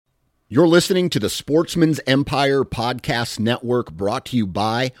You're listening to the Sportsman's Empire Podcast Network, brought to you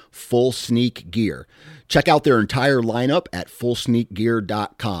by Full Sneak Gear. Check out their entire lineup at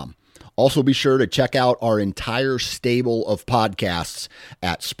fullsneakgear.com. Also be sure to check out our entire stable of podcasts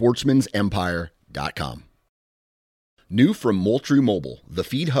at sportsmansempire.com. New from Moultrie Mobile, the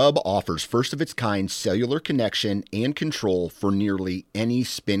Feed Hub offers first-of-its-kind cellular connection and control for nearly any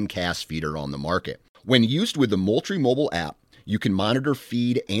spin cast feeder on the market. When used with the Moultrie Mobile app, you can monitor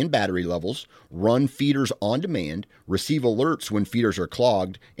feed and battery levels, run feeders on demand, receive alerts when feeders are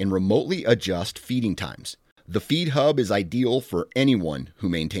clogged, and remotely adjust feeding times. The Feed Hub is ideal for anyone who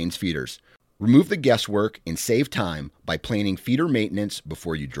maintains feeders. Remove the guesswork and save time by planning feeder maintenance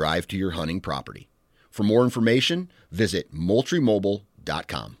before you drive to your hunting property. For more information, visit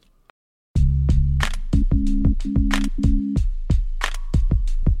moultriemobile.com.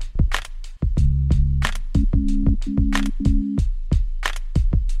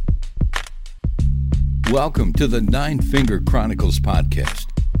 Welcome to the Nine Finger Chronicles podcast,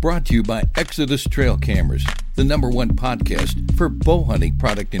 brought to you by Exodus Trail Cameras, the #1 podcast for bow hunting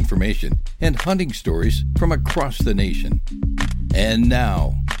product information and hunting stories from across the nation. And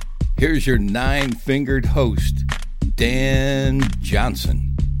now, here's your nine-fingered host, Dan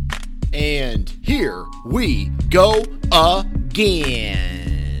Johnson. And here we go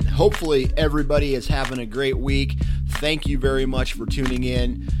again. Hopefully everybody is having a great week. Thank you very much for tuning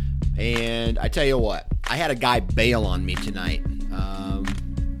in. And I tell you what, I had a guy bail on me tonight.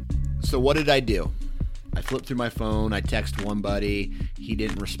 So what did I do? I flipped through my phone. I text one buddy. He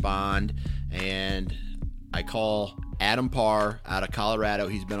didn't respond. And I call Adam Parr out of Colorado.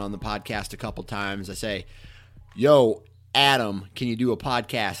 He's been on the podcast a couple times. I say, yo, Adam, can you do a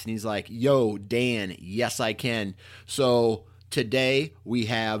podcast? And he's like, yo, Dan, yes, I can. So today we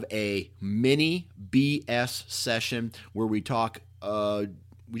have a mini BS session where we talk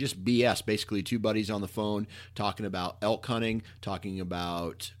we just BS, basically two buddies on the phone talking about elk hunting, talking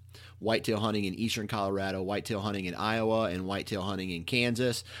about whitetail hunting in eastern Colorado, whitetail hunting in Iowa, and whitetail hunting in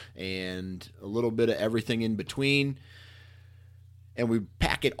Kansas, and a little bit of everything in between. And we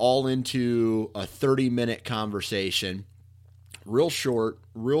pack it all into a 30-minute conversation. Real short,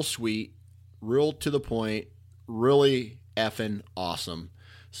 real sweet, real to the point, really effing awesome.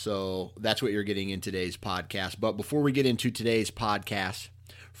 So that's what you're getting in today's podcast. But before we get into today's podcast,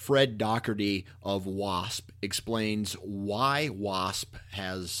 Fred Doherty of Wasp explains why Wasp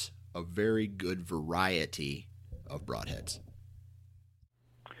has a very good variety of broadheads.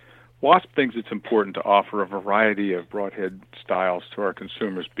 Wasp thinks it's important to offer a variety of broadhead styles to our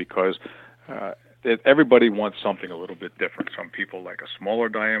consumers because everybody wants something a little bit different. Some people like a smaller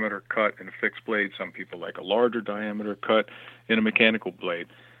diameter cut in a fixed blade. Some people like a larger diameter cut in a mechanical blade.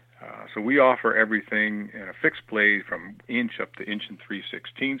 So we offer everything in a fixed blade from inch up to inch and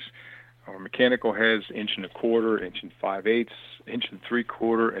 3/16. Our mechanical has inch and 1/4, inch and 5/8, inch and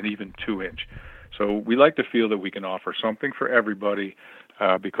 3/4, and even 2-inch. So we like to feel that we can offer something for everybody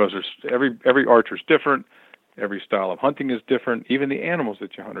because every archer is different, every style of hunting is different, even the animals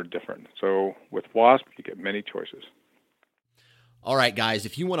that you hunt are different. So with Wasp, you get many choices. All right, guys,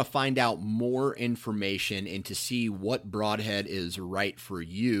 if you want to find out more information and to see what broadhead is right for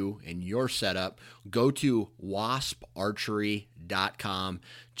you and your setup, go to wasparchery.com.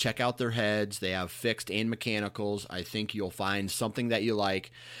 Check out their heads. They have fixed and mechanicals. I think you'll find something that you like.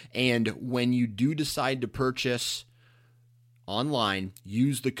 And when you do decide to purchase online,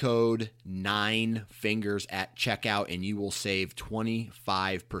 use the code 9fingers at checkout and you will save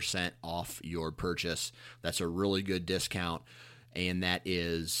 25% off your purchase. That's a really good discount. And that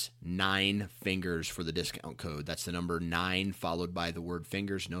is 9 fingers for the discount code. That's the number 9 followed by the word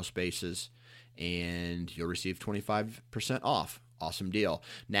fingers, no spaces, and you'll receive 25% off. Awesome deal.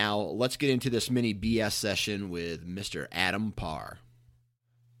 Now, let's get into this mini BS session with Mr. Adam Parr.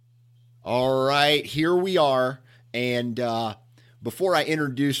 All right, here we are. And before I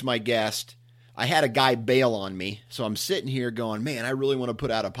introduce my guest, I had a guy bail on me. So I'm sitting here going, man, I really want to put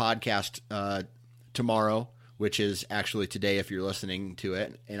out a podcast tomorrow, which is actually today if you're listening to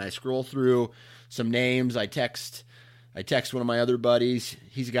it. And I scroll through some names. I text one of my other buddies.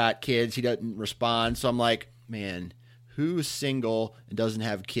 He's got kids. He doesn't respond. So I'm like, man, who's single and doesn't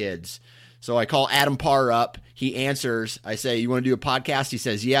have kids? So I call Adam Parr up. He answers. I say, you want to do a podcast? He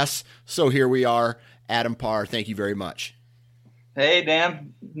says, yes. So here we are. Adam Parr, thank you very much. Hey,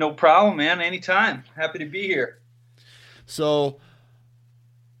 Dan. No problem, man. Anytime. Happy to be here. So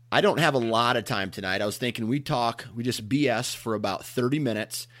I don't have a lot of time tonight. I was thinking we just BS for about 30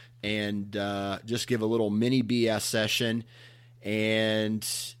 minutes and just give a little mini BS session, and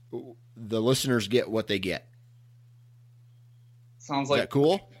the listeners get what they get. Sounds Is like that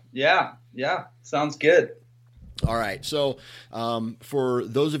cool? Yeah. Sounds good. All right. So for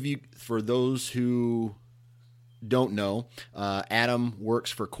those who don't know, Adam works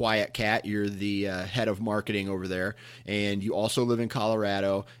for QuietKat. You're the head of marketing over there, and you also live in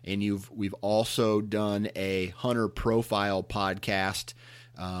Colorado. And we've also done a hunter profile podcast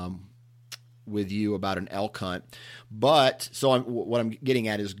with you about an elk hunt. But so what I'm getting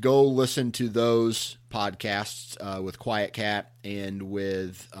at is go listen to those podcasts with QuietKat and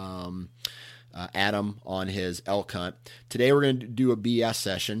with Adam on his elk hunt. Today we're going to do a BS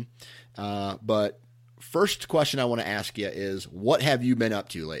session, but first question I want to ask you is, what have you been up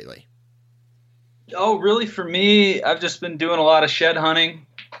to lately? Oh, really? For me, I've just been doing a lot of shed hunting.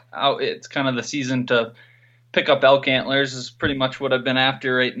 It's kind of the season to pick up elk antlers is pretty much what I've been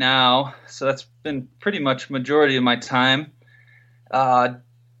after right now. So that's been pretty much majority of my time. I've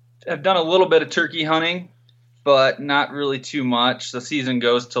done a little bit of turkey hunting, but not really too much. The season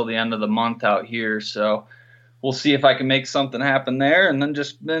goes till the end of the month out here, so we'll see if I can make something happen there. And then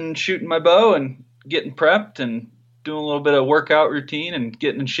just been shooting my bow and getting prepped and doing a little bit of workout routine and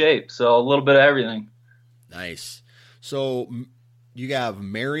getting in shape. So a little bit of everything. Nice. So you have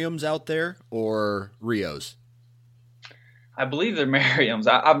Merriam's out there or Rios? I believe they're Merriam's.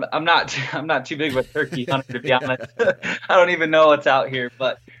 I'm not too big of a turkey hunter, to be honest. I don't even know what's out here,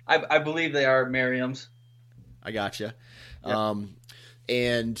 but I believe they are Merriam's. I gotcha. Yeah.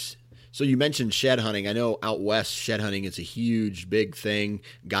 And so you mentioned shed hunting. I know out west, shed hunting is a huge, big thing.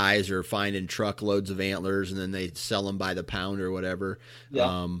 Guys are finding truckloads of antlers, and then they sell them by the pound or whatever.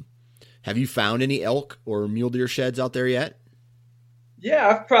 Yeah. Have you found any elk or mule deer sheds out there yet? Yeah,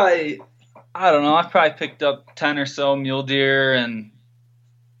 I've probably picked up 10 or so mule deer and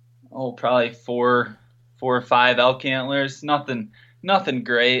probably four or five elk antlers. Nothing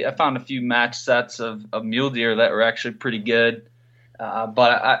great. I found a few match sets of mule deer that were actually pretty good.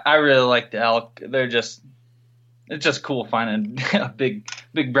 But I really like the elk. It's just cool finding a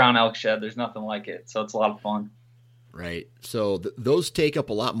big brown elk shed. There's nothing like it. So it's a lot of fun. Right. So those take up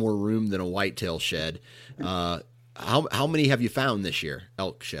a lot more room than a whitetail shed. How many have you found this year,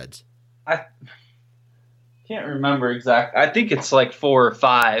 elk sheds? I can't remember exactly. I think it's like 4 or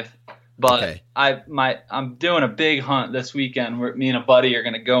 5. But okay. I'm doing a big hunt this weekend where me and a buddy are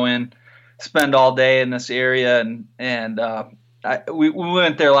going to go in, spend all day in this area, and we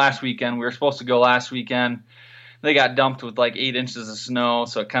went there last weekend. We were supposed to go last weekend. They got dumped with like 8 inches of snow,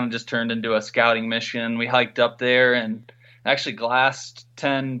 so it kind of just turned into a scouting mission. We hiked up there and actually glassed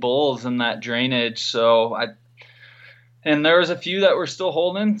 10 bulls in that drainage. And there was a few that were still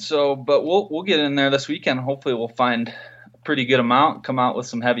holding. So, but we'll get in there this weekend. Hopefully, we'll find a pretty good amount. Come out with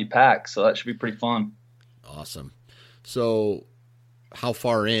some heavy packs, so that should be pretty fun. Awesome. So, how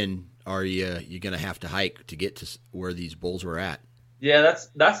far in are you going to have to hike to get to where these bulls were at? Yeah,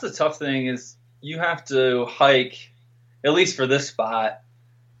 that's the tough thing is you have to hike, at least for this spot,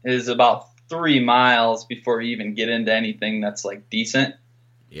 is about 3 miles before you even get into anything that's like decent.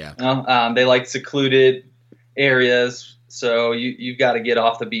 Yeah. They like secluded areas, so you've got to get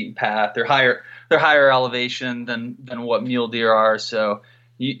off the beaten path. They're higher elevation than what mule deer are, so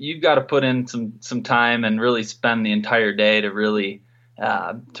you've got to put in some time and really spend the entire day to really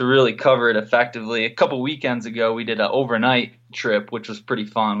cover it effectively. A couple weekends ago, we did an overnight trip, which was pretty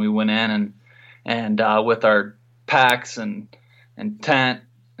fun. We went in and with our packs and tent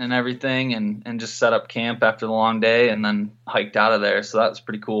and everything, and just set up camp after the long day, and then hiked out of there. So that was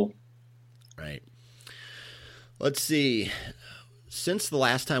pretty cool. Right. Let's see. Since the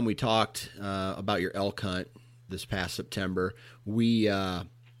last time we talked about your elk hunt this past September, you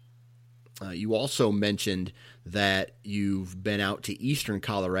also mentioned that you've been out to eastern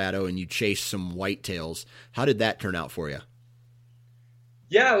Colorado and you chased some whitetails. How did that turn out for you?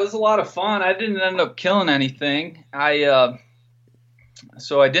 Yeah, it was a lot of fun. I didn't end up killing anything.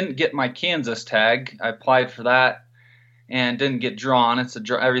 So I didn't get my Kansas tag. I applied for that and didn't get drawn.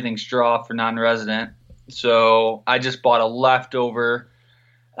 Everything's draw for non-resident. So I just bought a leftover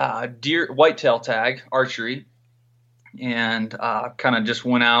whitetail tag, archery, and kind of just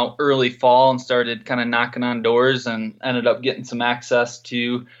went out early fall and started kind of knocking on doors and ended up getting some access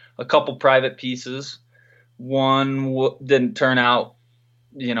to a couple private pieces. One didn't turn out,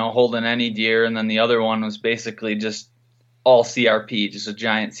 holding any deer, and then the other one was basically just all CRP, just a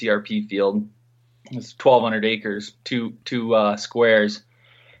giant CRP field. It's 1,200 acres, two squares,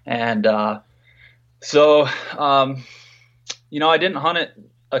 and so I didn't hunt it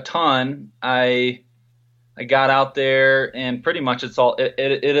a ton. I got out there, and pretty much it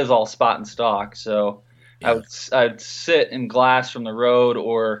is all spot and stalk. So yeah. I'd sit in glass from the road,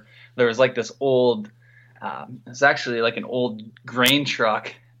 or there was like this old, it's actually like an old grain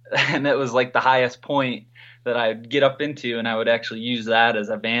truck and it was like the highest point that I'd get up into, and I would actually use that as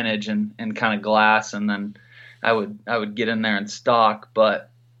a vantage and kind of glass, and then I would get in there and stalk.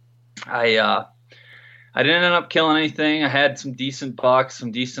 But I didn't end up killing anything. I had some decent bucks,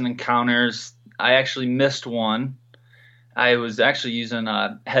 some decent encounters. I actually missed one. I was actually using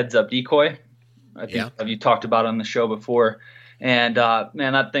a heads-up decoy. I think you talked about it on the show before. And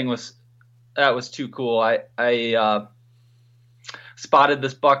man, that was too cool. I spotted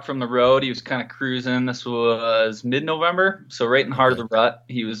this buck from the road. He was kind of cruising. This was mid-November, so right in the heart of the rut.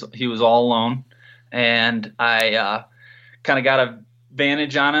 He was all alone, and I kind of got a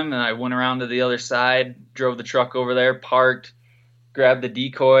vantage on him, and I went around to the other side, drove the truck over there, parked, grabbed the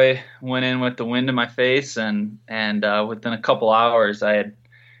decoy, went in with the wind in my face, and within a couple hours I had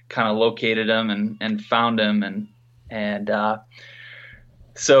kind of located him and found him, and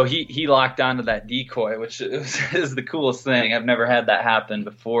so he locked onto that decoy, which is the coolest thing. I've never had that happen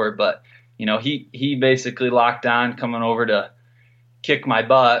before, but he basically locked on, coming over to kick my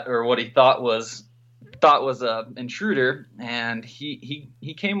butt, or what he thought was a intruder, and he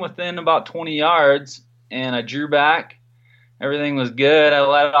came within about 20 yards, and I drew back. Everything was good. I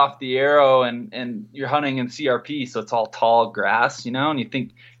let off the arrow, and you're hunting in CRP, so it's all tall grass, and you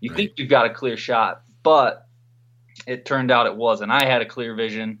think you've got a clear shot, but it turned out it wasn't. I had a clear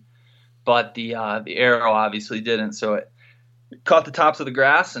vision, but the arrow obviously didn't, so it caught the tops of the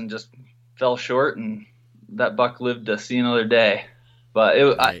grass and just fell short, and that buck lived to see another day. But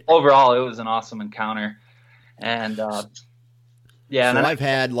overall, it was an awesome encounter, and yeah. So I've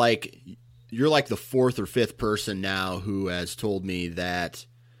had you're like the fourth or fifth person now who has told me that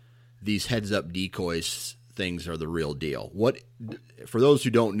these heads-up decoys things are the real deal. What, for those who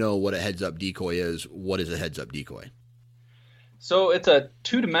don't know what a heads-up decoy is, what is a heads-up decoy? So it's a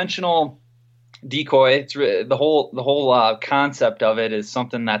two-dimensional decoy. It's the whole concept of it is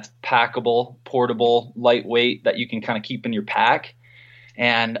something that's packable, portable, lightweight, that you can kind of keep in your pack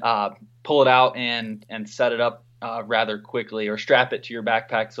and pull it out and set it up rather quickly, or strap it to your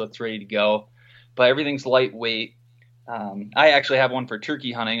backpack so it's ready to go. But everything's lightweight. I actually have one for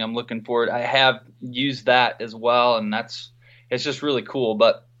turkey hunting. I'm looking for it. I have used that as well, and it's just really cool.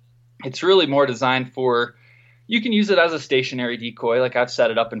 But it's really more designed for, you can use it as a stationary decoy. Like, I've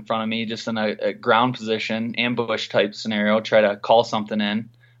set it up in front of me just in a ground position, ambush type scenario, try to call something in.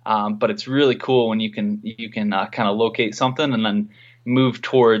 But it's really cool when you can kind of locate something and then move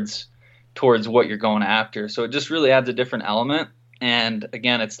towards what you're going after. So it just really adds a different element. And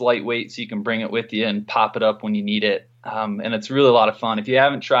again, it's lightweight, so you can bring it with you and pop it up when you need it. And it's really a lot of fun. If you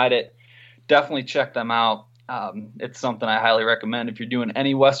haven't tried it, definitely check them out. It's something I highly recommend if you're doing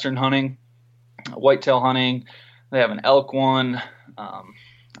any Western hunting, whitetail hunting. They have an elk one,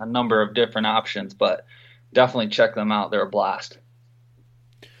 a number of different options, but definitely check them out. They're a blast.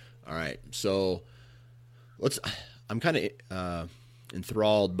 All right. So I'm kind of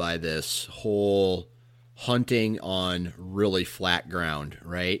enthralled by this whole hunting on really flat ground,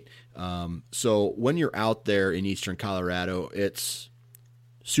 right? So when you're out there in eastern Colorado, it's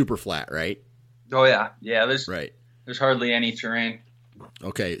super flat, right? Oh yeah. There's hardly any terrain.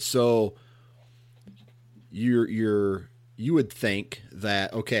 Okay, so you would think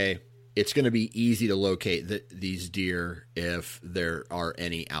that, okay, it's going to be easy to locate these deer if there are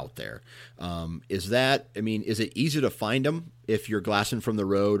any out there. Is it easy to find them if you're glassing from the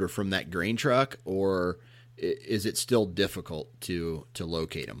road or from that grain truck, or is it still difficult to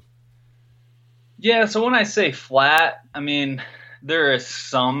locate them? Yeah, so when I say flat, I mean, there is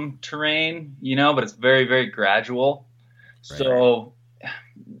some terrain, but it's very, very gradual. Right. So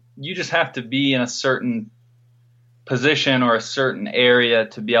you just have to be in a certain position or a certain area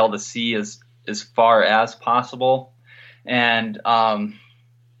to be able to see as far as possible. And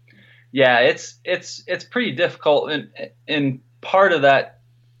it's pretty difficult, and part of that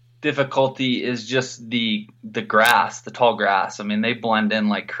difficulty is just the grass, the tall grass. I mean, they blend in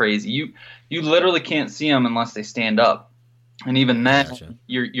like crazy. You literally can't see them unless they stand up, and even then, gotcha.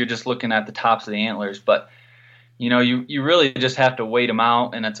 You're just looking at the tops of the antlers. But you really just have to wait them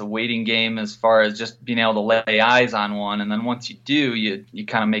out, and it's a waiting game as far as just being able to lay eyes on one. And then once you do, you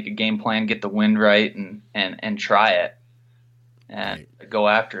kind of make a game plan, get the wind right, and try it, and go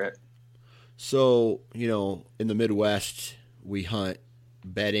after it. So, in the Midwest, we hunt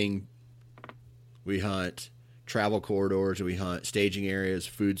bedding, we hunt travel corridors, we hunt staging areas,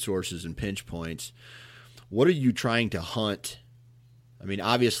 food sources, and pinch points. What are you trying to hunt? I mean,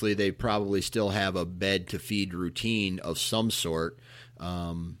 obviously they probably still have a bed to feed routine of some sort.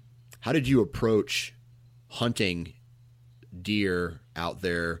 How did you approach hunting deer out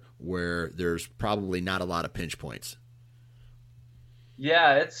there where there's probably not a lot of pinch points?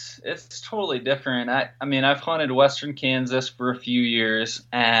 Yeah, it's totally different. I mean, I've hunted Western Kansas for a few years,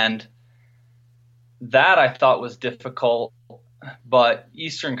 and that I thought was difficult. But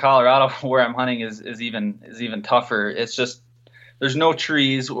Eastern Colorado, where I'm hunting, is even tougher. It's just there's no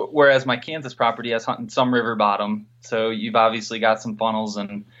trees, whereas my Kansas property has hunted some river bottom, so you've obviously got some funnels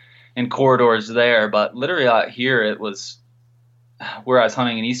and corridors there. But literally out here, it was where I was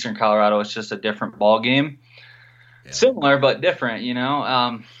hunting in Eastern Colorado. It's just a different ball game. Yeah. Similar but different, you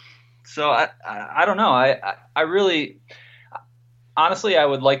know. So I don't know. I really, honestly, I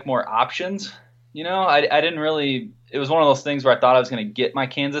would like more options. You know, I didn't really. It was one of those things where I thought I was going to get my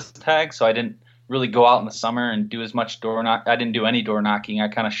Kansas tag, so I didn't really go out in the summer and do as much door knock. I didn't do any door knocking. I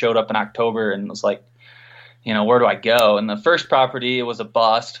kind of showed up in October and was like, you know, where do I go? And the first property, it was a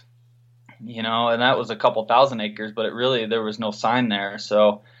bust, you know, and that was a couple thousand acres, but there was no sign there.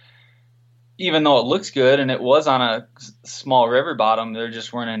 So even though it looks good and it was on a small river bottom, there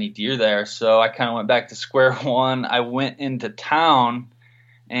just weren't any deer there. So I kind of went back to square one. I went into town,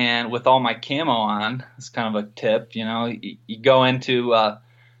 and with all my camo on, it's kind of a tip, you know, you go into a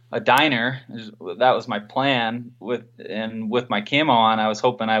diner. That was my plan. With my camo on, I was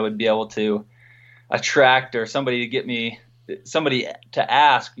hoping I would be able to attract or somebody to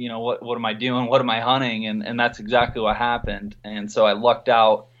ask, you know, what am I doing? What am I hunting? And that's exactly what happened. And so I lucked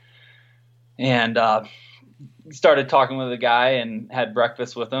out and started talking with the guy and had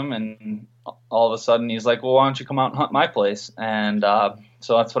breakfast with him. And all of a sudden he's like, well, why don't you come out and hunt my place? And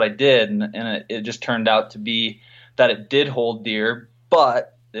so that's what I did. And it just turned out to be that it did hold deer,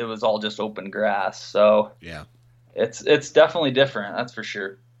 but it was all just open grass. So yeah, it's definitely different. That's for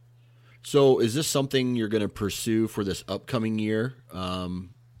sure. So is this something you're going to pursue for this upcoming year?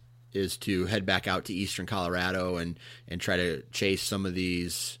 Is to head back out to Eastern Colorado and try to chase some of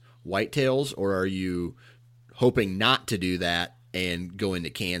these whitetails, or are you hoping not to do that and go into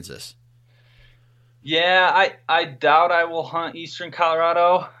Kansas? Yeah, I doubt I will hunt Eastern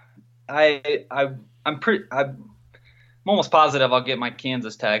Colorado. I'm almost positive I'll get my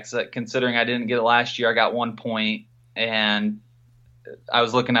Kansas tag, considering I didn't get it last year. I got 1 point, and I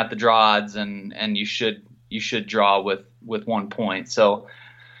was looking at the draw odds, and you should draw with 1 point. So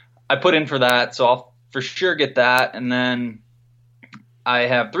I put in for that, so I'll for sure get that. And then I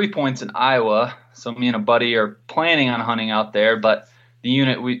have 3 points in Iowa, so me and a buddy are planning on hunting out there. But the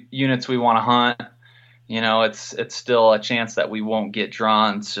units we want to hunt, you know, it's still a chance that we won't get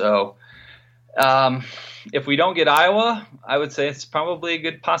drawn. So if we don't get Iowa, I would say it's probably a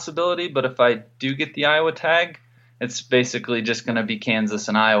good possibility. But if I do get the Iowa tag, it's basically just going to be Kansas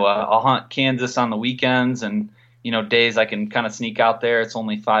and Iowa. I'll hunt Kansas on the weekends and, you know, days I can kind of sneak out there. It's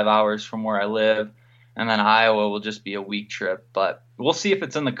only 5 hours from where I live. And then Iowa will just be a week trip. But we'll see if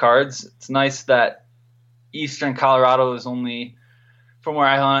it's in the cards. It's nice that Eastern Colorado is only, from where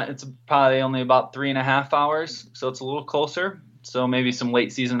I hunt, it's probably only about 3.5 hours. So it's a little closer. So maybe some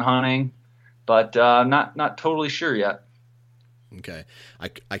late season hunting. But not totally sure yet. Okay.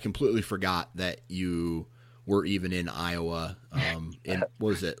 I completely forgot that you were even in Iowa in, what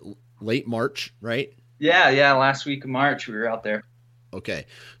was it, late March, right? Yeah, last week of March we were out there. Okay.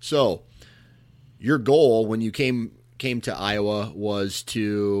 So your goal when you came to Iowa was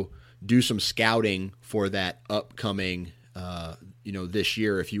to do some scouting for that upcoming this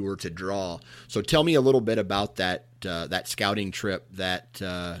year if you were to draw. So tell me a little bit about that scouting trip that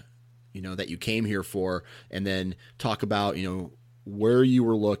that you came here for, and then talk about, where you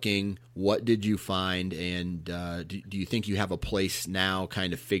were looking, what did you find, and do you think you have a place now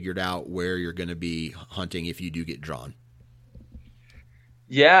kind of figured out where you're going to be hunting if you do get drawn?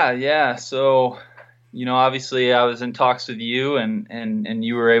 Yeah. So, obviously I was in talks with you and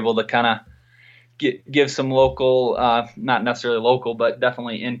you were able to kind of give some local, not necessarily local, but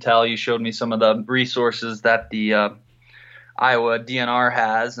definitely intel. You showed me some of the resources that the Iowa DNR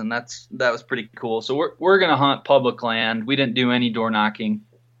has, and that was pretty cool. So we're going to hunt public land. We didn't do any door knocking.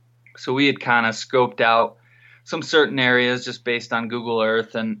 So we had kind of scoped out some certain areas just based on Google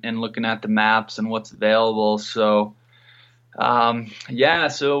Earth and looking at the maps and what's available. So,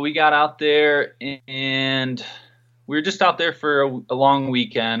 so we got out there and we were just out there for a long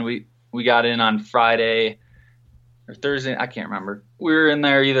weekend. We got in on Friday or Thursday. I can't remember. We were in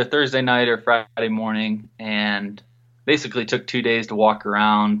there either Thursday night or Friday morning, and basically took 2 days to walk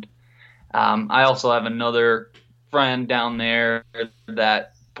around. I also have another friend down there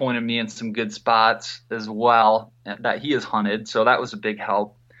that pointed me in some good spots as well that he has hunted, so that was a big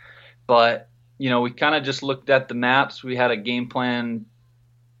help. But, we kind of just looked at the maps. We had a game plan,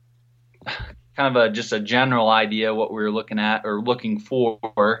 kind of just a general idea what we were looking at or looking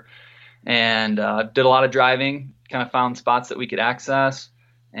for. and did a lot of driving, kind of found spots that we could access,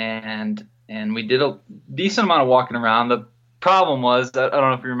 and we did a decent amount of walking around. The problem was, I don't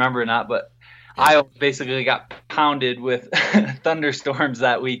know if you remember or not, but Iowa basically got pounded with thunderstorms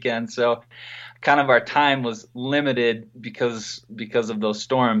that weekend, so kind of our time was limited because of those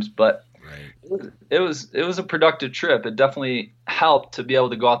storms. But it was a productive trip. It definitely helped to be able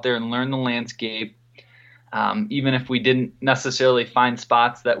to go out there and learn the landscape, even if we didn't necessarily find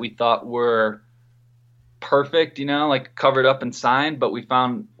spots that we thought were perfect, like covered up and signed, but we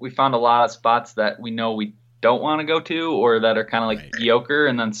found a lot of spots that we know we don't want to go to, or that are kind of like mediocre,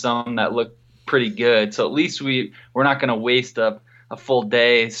 and then some that look pretty good. So at least we're not going to waste a full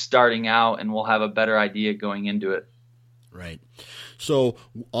day starting out, and we'll have a better idea going into it. Right. So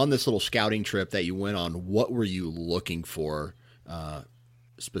on this little scouting trip that you went on, what were you looking for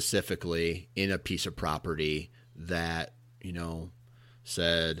specifically in a piece of property that,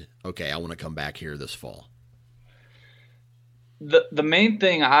 said, okay, I want to come back here this fall? The main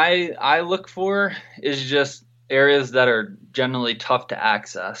thing I look for is just areas that are generally tough to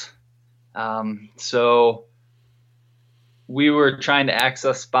access. So we were trying to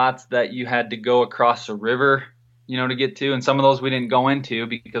access spots that you had to go across a river, to get to. And some of those we didn't go into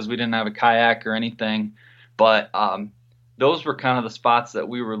because we didn't have a kayak or anything. But those were kind of the spots that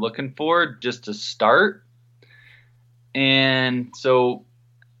we were looking for just to start. And so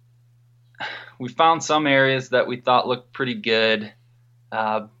we found some areas that we thought looked pretty good.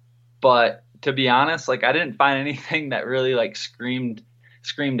 But to be honest, I didn't find anything that really screamed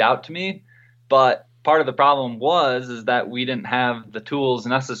out to me. But part of the problem is that we didn't have the tools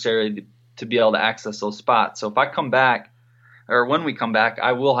necessary to be able to access those spots. So if I come back, or when we come back,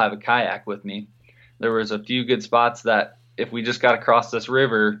 I will have a kayak with me. There was a few good spots that if we just got across this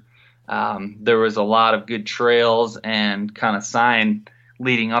river, there was a lot of good trails and kind of sign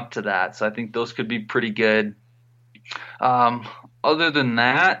leading up to that. So I think those could be pretty good. Other than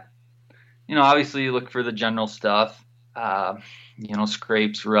that, obviously you look for the general stuff,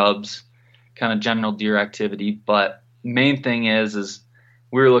 scrapes, rubs, kind of general deer activity. But main thing is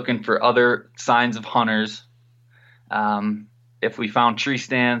we were looking for other signs of hunters. If we found tree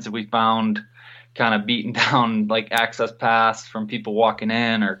stands, if we found kind of beaten down access paths from people walking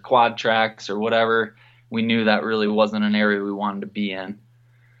in, or quad tracks or whatever, we knew that really wasn't an area we wanted to be in.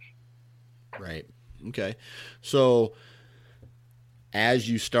 Right. Okay. So as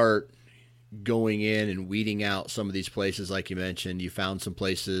you start going in and weeding out some of these places, like you mentioned, you found some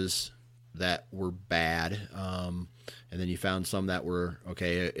places that were bad. And then you found some that were,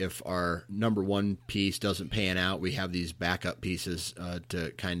 okay, if our number one piece doesn't pan out, we have these backup pieces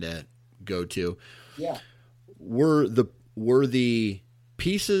to kind of go to. Yeah. Were the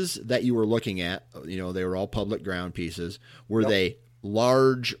pieces that you were looking at, they were all public ground pieces, were they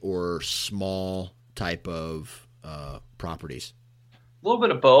large or small type of properties? A little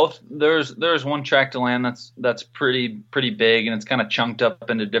bit of both. There's one tract of land that's pretty big, and it's kind of chunked up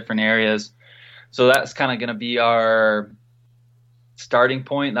into different areas. So that's kind of going to be our starting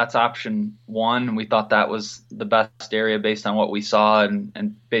point. That's option one. And we thought that was the best area based on what we saw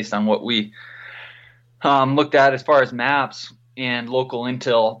and based on what we looked at as far as maps and local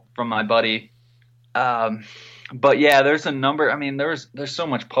intel from my buddy. But yeah, there's a number. I mean, there's so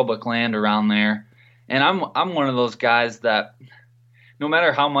much public land around there. And I'm one of those guys that no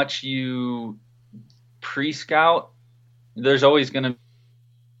matter how much you pre-scout, there's always going to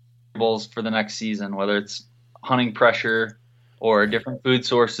for the next season, whether it's hunting pressure or different food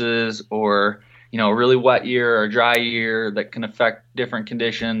sources, or a really wet year or dry year that can affect different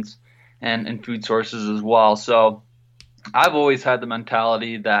conditions and food sources as well. So I've always had the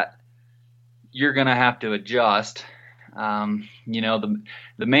mentality that you're going to have to adjust. The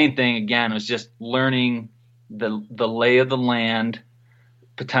main thing again was just learning the lay of the land,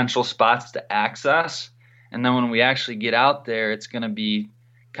 potential spots to access, and then when we actually get out there, it's going to be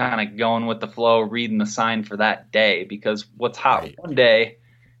kind of going with the flow, reading the sign for that day, because what's hot one day,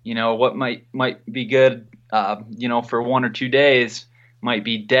 what might be good, for 1 or 2 days might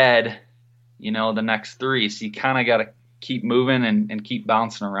be dead, the next 3. So you kind of got to keep moving and keep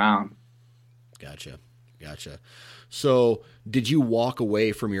bouncing around. Gotcha. So did you walk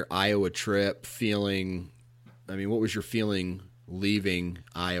away from your Iowa trip feeling, what was your feeling leaving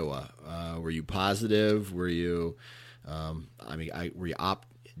Iowa? Were you positive? Were you, were you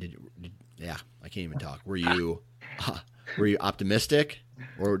I can't even talk. Were you optimistic,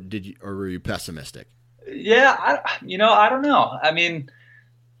 or were you pessimistic? Yeah, I don't know.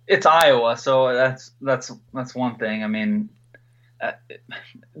 It's Iowa, so that's one thing.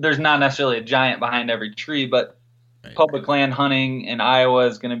 There's not necessarily a giant behind every tree, but public land hunting in Iowa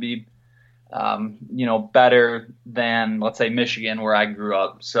is going to be better than, let's say, Michigan, where I grew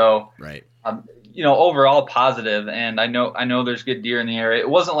up. So, Right. Overall positive, and I know there's good deer in the area. It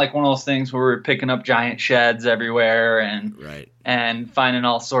wasn't like one of those things where we were picking up giant sheds everywhere and finding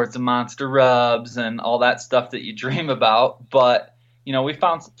all sorts of monster rubs and all that stuff that you dream about. But we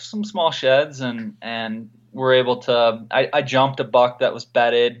found some small sheds and were able to. I jumped a buck that was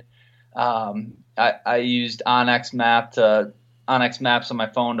bedded. I used Onyx Maps on my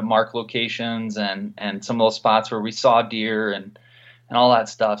phone to mark locations and some of those spots where we saw deer and all that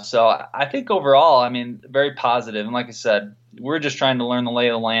stuff. So I think overall, very positive. And like I said, we're just trying to learn the lay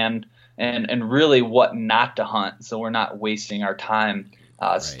of the land and really what not to hunt. So we're not wasting our time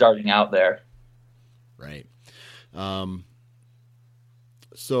starting out there. Right.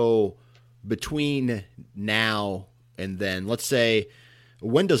 So between now and then, let's say,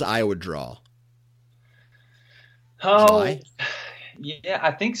 when does Iowa draw? Oh, July? Yeah,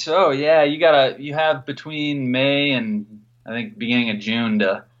 I think so. Yeah, you have between May and I think beginning of June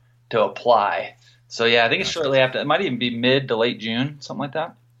to apply. So yeah, I think it's shortly after. It might even be mid to late June, something like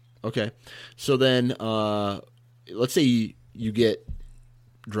that. Okay. So then, let's say you get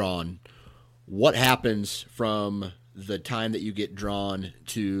drawn. What happens from the time that you get drawn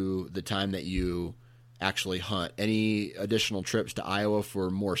to the time that you actually hunt? Any additional trips to Iowa for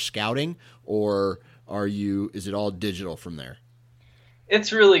more scouting, or is it all digital from there?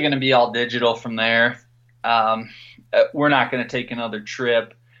 It's really going to be all digital from there. We're not going to take another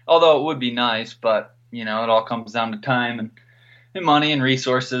trip, although it would be nice, but it all comes down to time and money and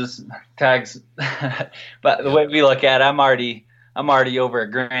resources, tags. But the way we look at it, I'm already over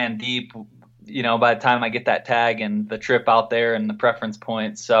 $1,000 deep, by the time I get that tag and the trip out there and the preference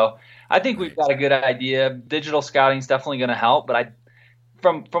points. So I think we've got a good idea. Digital scouting is definitely going to help, but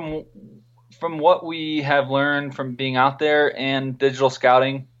from what we have learned from being out there and digital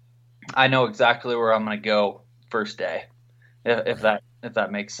scouting, I know exactly where I'm going to go first day, if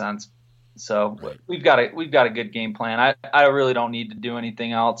that makes sense. So we've got a good game plan. I really don't need to do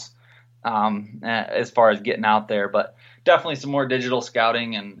anything else as far as getting out there, but definitely some more digital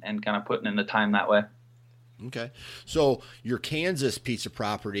scouting and kind of putting in the time that way. Okay. So your Kansas piece of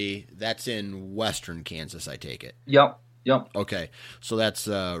property, that's in western Kansas, I take it. Yep. Okay. So that's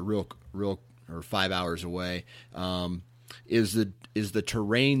real or 5 hours away. Is the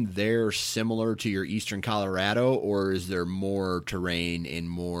terrain there similar to your eastern Colorado, or is there more terrain and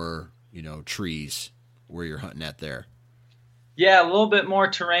more, trees where you're hunting at there? Yeah, a little bit more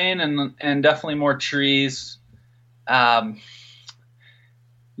terrain and definitely more trees. There's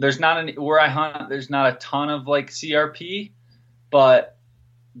not where I hunt, there's not a ton of like CRP, but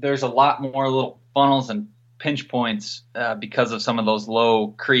there's a lot more little funnels and pinch points because of some of those low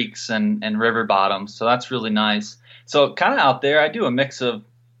creeks and river bottoms. So that's really nice. So kind of out there, I do a mix of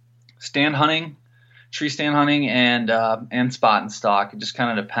stand hunting, tree stand hunting, and spot and stalk. It just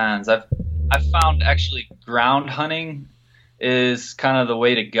kind of depends. I've found actually ground hunting is kind of the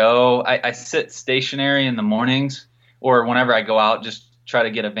way to go. I sit stationary in the mornings or whenever I go out, just try to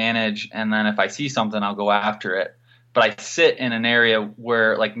get a vantage, and then if I see something, I'll go after it. But I sit in an area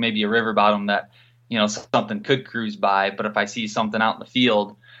where like maybe a river bottom that something could cruise by, but if I see something out in the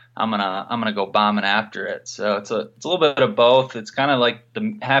field, I'm gonna go bombing after it. So it's a little bit of both. It's kind of like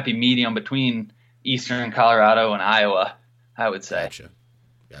the happy medium between eastern Colorado and Iowa, I would say.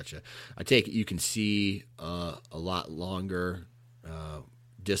 Gotcha. I take it you can see a lot longer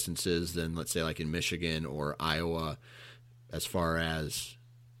distances than, let's say, like in Michigan or Iowa, as far as,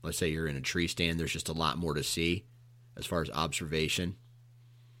 let's say you're in a tree stand, there's just a lot more to see as far as observation.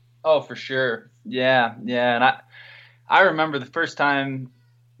 Oh, for sure. Yeah. And I remember the first time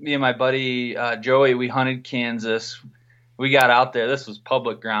me and my buddy Joey, we hunted Kansas. We got out there. This was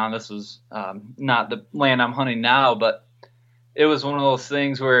public ground. This was not the land I'm hunting now, but it was one of those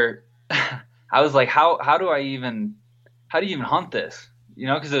things where I was like, how do you even hunt this?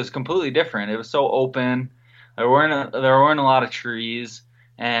 Because it was completely different. It was so open. There weren't a lot of trees,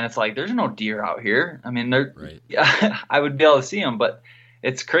 and it's like there's no deer out here. Right. I would be able to see them, but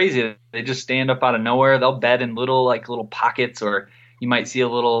it's crazy. They just stand up out of nowhere. They'll bed in little pockets, or you might see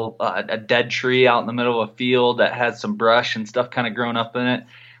a dead tree out in the middle of a field that has some brush and stuff kind of grown up in it.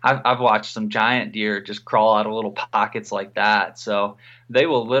 I've watched some giant deer just crawl out of little pockets like that. So they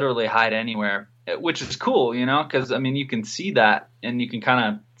will literally hide anywhere, which is cool, because you can see that and you can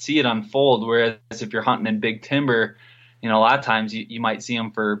kind of see it unfold. Whereas if you're hunting in big timber, a lot of times you might see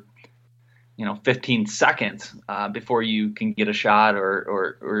them for 15 seconds before you can get a shot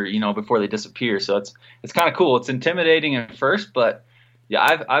or before they disappear. So it's kind of cool. It's intimidating at first, but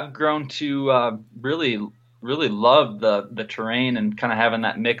yeah, I've grown to really really loved the terrain and kind of having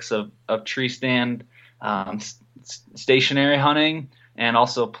that mix of tree stand, stationary hunting, and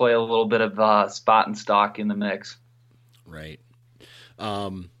also play a little bit of spot and stalk in the mix. Right.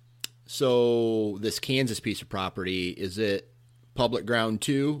 So this Kansas piece of property, is it public ground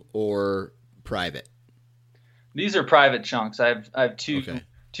too or private? These are private chunks. I have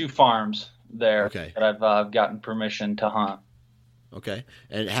two farms there that I've gotten permission to hunt. Okay.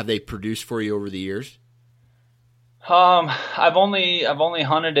 And have they produced for you over the years? I've only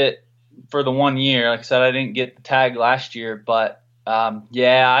hunted it for the 1 year. Like I said, I didn't get the tag last year, but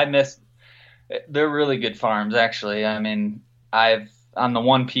I missed. They're really good farms, actually. I mean, on the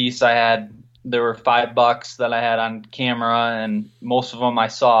one piece there were 5 bucks that I had on camera, and most of them I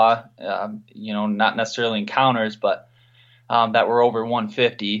saw, not necessarily encounters, but that were over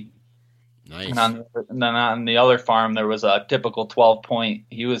 150. Nice. And then on the other farm, there was a typical 12-point.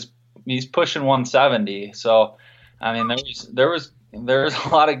 He's pushing 170. So, I mean, there was a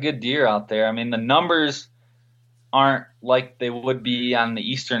lot of good deer out there. I mean, the numbers aren't like they would be on the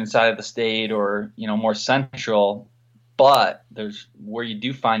eastern side of the state or more central, but there's where you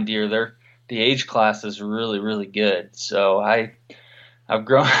do find deer. The age class is really, really good. So I've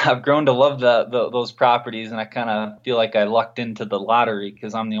grown to love those properties, and I kind of feel like I lucked into the lottery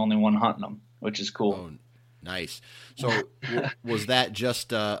because I'm the only one hunting them, which is cool. Oh, nice. So was that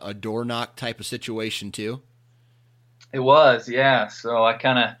just a door knock type of situation too? It was, yeah. So I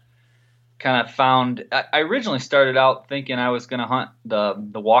kind of found. I originally started out thinking I was going to hunt the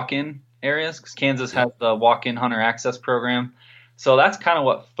walk-in areas because Kansas has the walk-in hunter access program. So that's kind of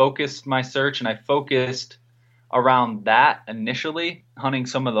what focused my search, and I focused around that initially, hunting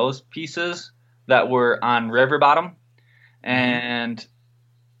some of those pieces that were on river bottom. And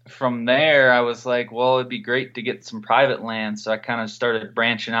from there, I was like, well, it'd be great to get some private land. So I kind of started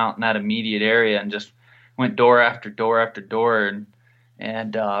branching out in that immediate area and just went door after door after door.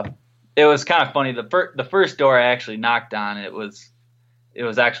 And it was kind of funny. The first door I actually knocked on, it was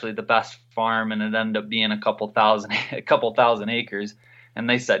actually the best farm, and it ended up being a couple thousand acres. And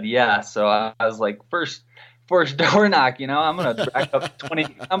they said yes. So I was like, first door knock, I'm gonna rack up 20.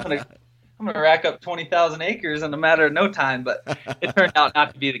 I'm gonna rack up 20,000 acres in a matter of no time. But it turned out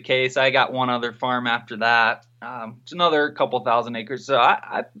not to be the case. I got one other farm after that. It's another couple thousand acres. So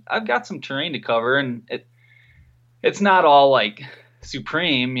I've got some terrain to cover, and it's not all like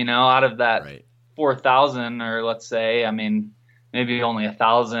supreme, out of that 4,000, or let's say, I mean, maybe only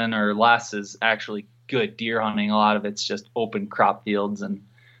 1,000 or less is actually good deer hunting. A lot of it's just open crop fields and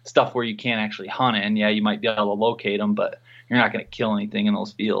stuff where you can't actually hunt in. Yeah, you might be able to locate them, but you're not going to kill anything in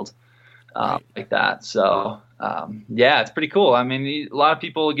those fields like that. So, it's pretty cool. I mean, a lot of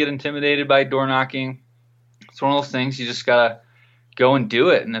people get intimidated by door knocking. It's one of those things you just got to go and do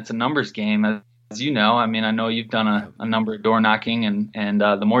it, and it's a numbers game. As you know, I mean, I know you've done a number of door knocking, and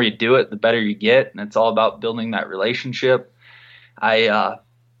the more you do it, the better you get, and it's all about building that relationship. I've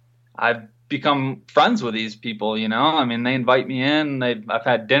become friends with these people, I mean, they invite me in, I've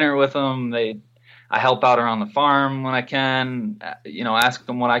had dinner with them. I help out around the farm when I can, ask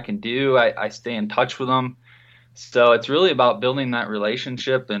them what I can do. I stay in touch with them. So it's really about building that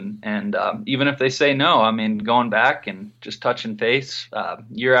relationship, and even if they say no, I mean, going back and just touching base,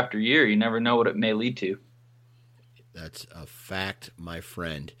 year after year, you never know what it may lead to. That's a fact, my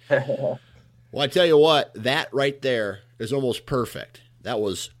friend. Well, I tell you what, that right there is almost perfect. That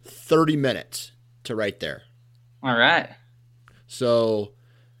was 30 minutes to right there. All right. So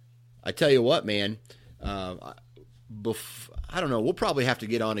I tell you what, man, I don't know. We'll probably have to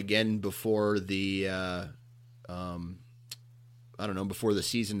get on again before the, before the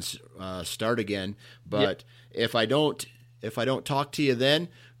seasons start again. But if I don't talk to you then,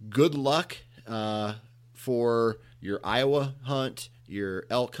 good luck for your Iowa hunt, your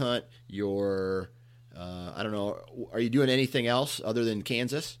elk hunt, your I don't know. Are you doing anything else other than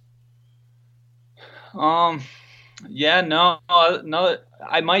Kansas? No.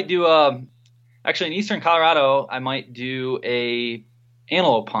 I might do actually in eastern Colorado. I might do a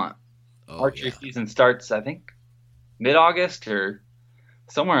antelope hunt. Archery season starts, I think, mid-August or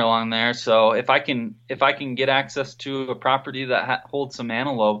somewhere along there. So if I can get access to a property that holds some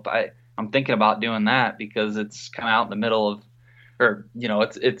antelope, I'm thinking about doing that because it's kind of out in the middle of. Or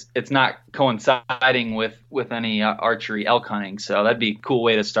it's not coinciding with any archery elk hunting, so that'd be a cool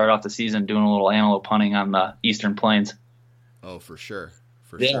way to start off the season, doing a little antelope hunting on the eastern plains. Oh, for sure,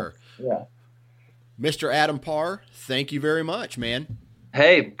 sure. Yeah. Mr. Adam Parr, thank you very much, man.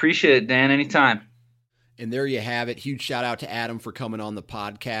 Hey, appreciate it, Dan. Anytime. And there you have it. Huge shout out to Adam for coming on the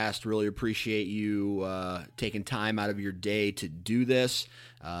podcast. Really appreciate you taking time out of your day to do this.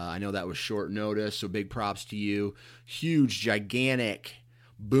 I know that was short notice, so big props to you. Huge, gigantic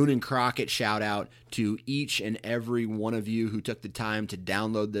Boone and Crockett shout out to each and every one of you who took the time to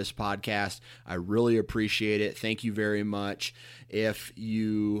download this podcast. I really appreciate it. Thank you very much. If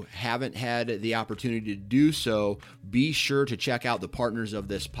you haven't had the opportunity to do so, be sure to check out the partners of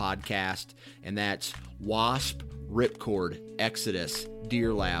this podcast, and that's Wasp, Ripcord, Exodus,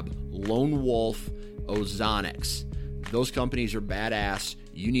 Deer Lab, Lone Wolf, Ozonics. Those companies are badass.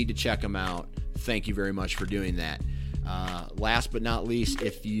 You need to check them out. Thank you very much for doing that. Last but not least,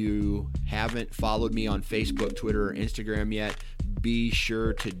 if you haven't followed me on Facebook, Twitter, or Instagram yet, be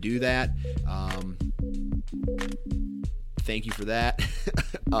sure to do that. Thank you for that.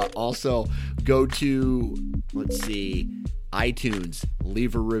 Also, go to, iTunes,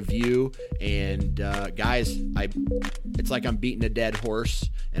 leave a review, and guys, it's like I'm beating a dead horse,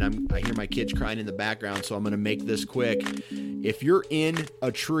 and I hear my kids crying in the background, so I'm going to make this quick. If you're in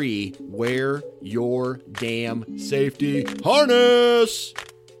a tree, wear your damn safety harness.